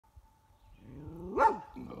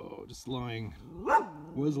just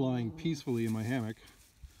was lying peacefully in my hammock.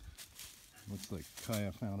 Looks like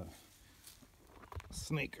Kaya found a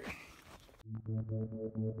snake.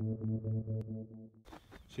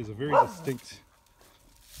 She has a very distinct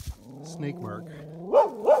snake mark.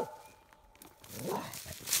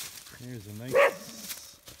 There's a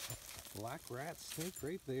nice black rat snake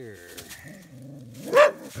right there.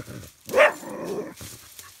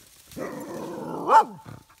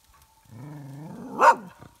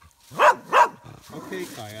 Okay,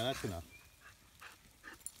 Kaya, that's enough.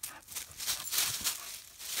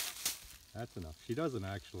 That's enough. She doesn't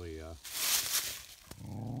actually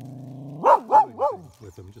do anything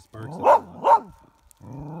with him, just barks at them.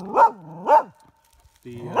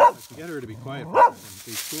 To get her to be quiet for a second,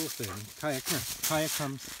 the cool thing, Kaya, come here. Kaya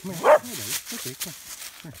comes. Come here. Come here, buddy. Okay, come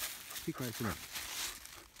here. Be quiet, come here.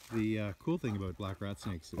 The cool thing about black rat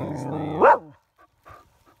snakes is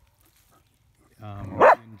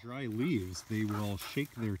in dry leaves, they will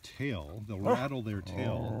shake their tail, they'll rattle their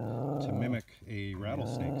tail to mimic a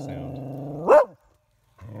rattlesnake sound.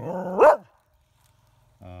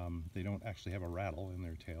 They don't actually have a rattle in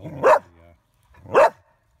their tail, but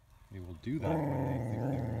they will do that when they think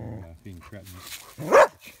they're being threatened.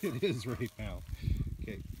 It is right now.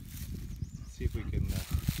 Okay, let's see if we can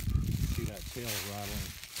see that tail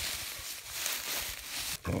rattling.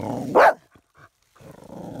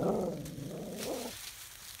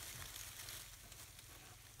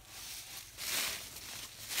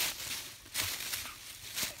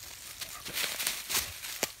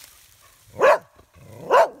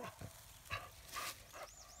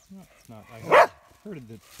 No, it's not. I heard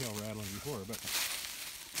the tail rattling before, but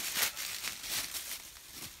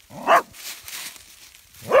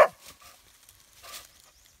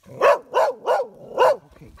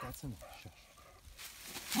okay, that's enough.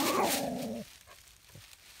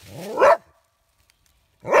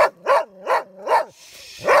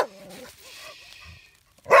 Shush.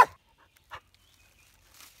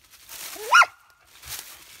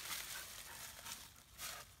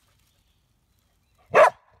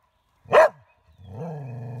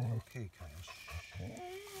 Okay, Kaya.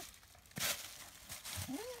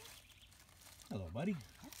 Hello, buddy.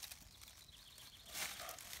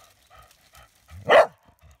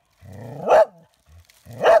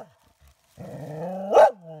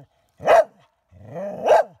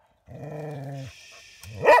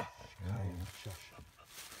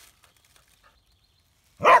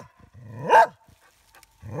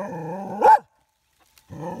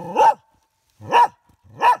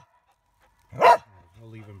 I'll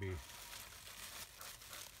leave him be.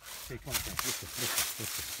 Hey, come on, listen.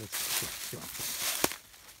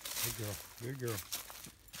 Good girl, good girl.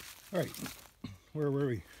 All right, where were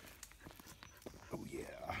we? Oh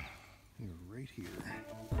yeah, we were right here.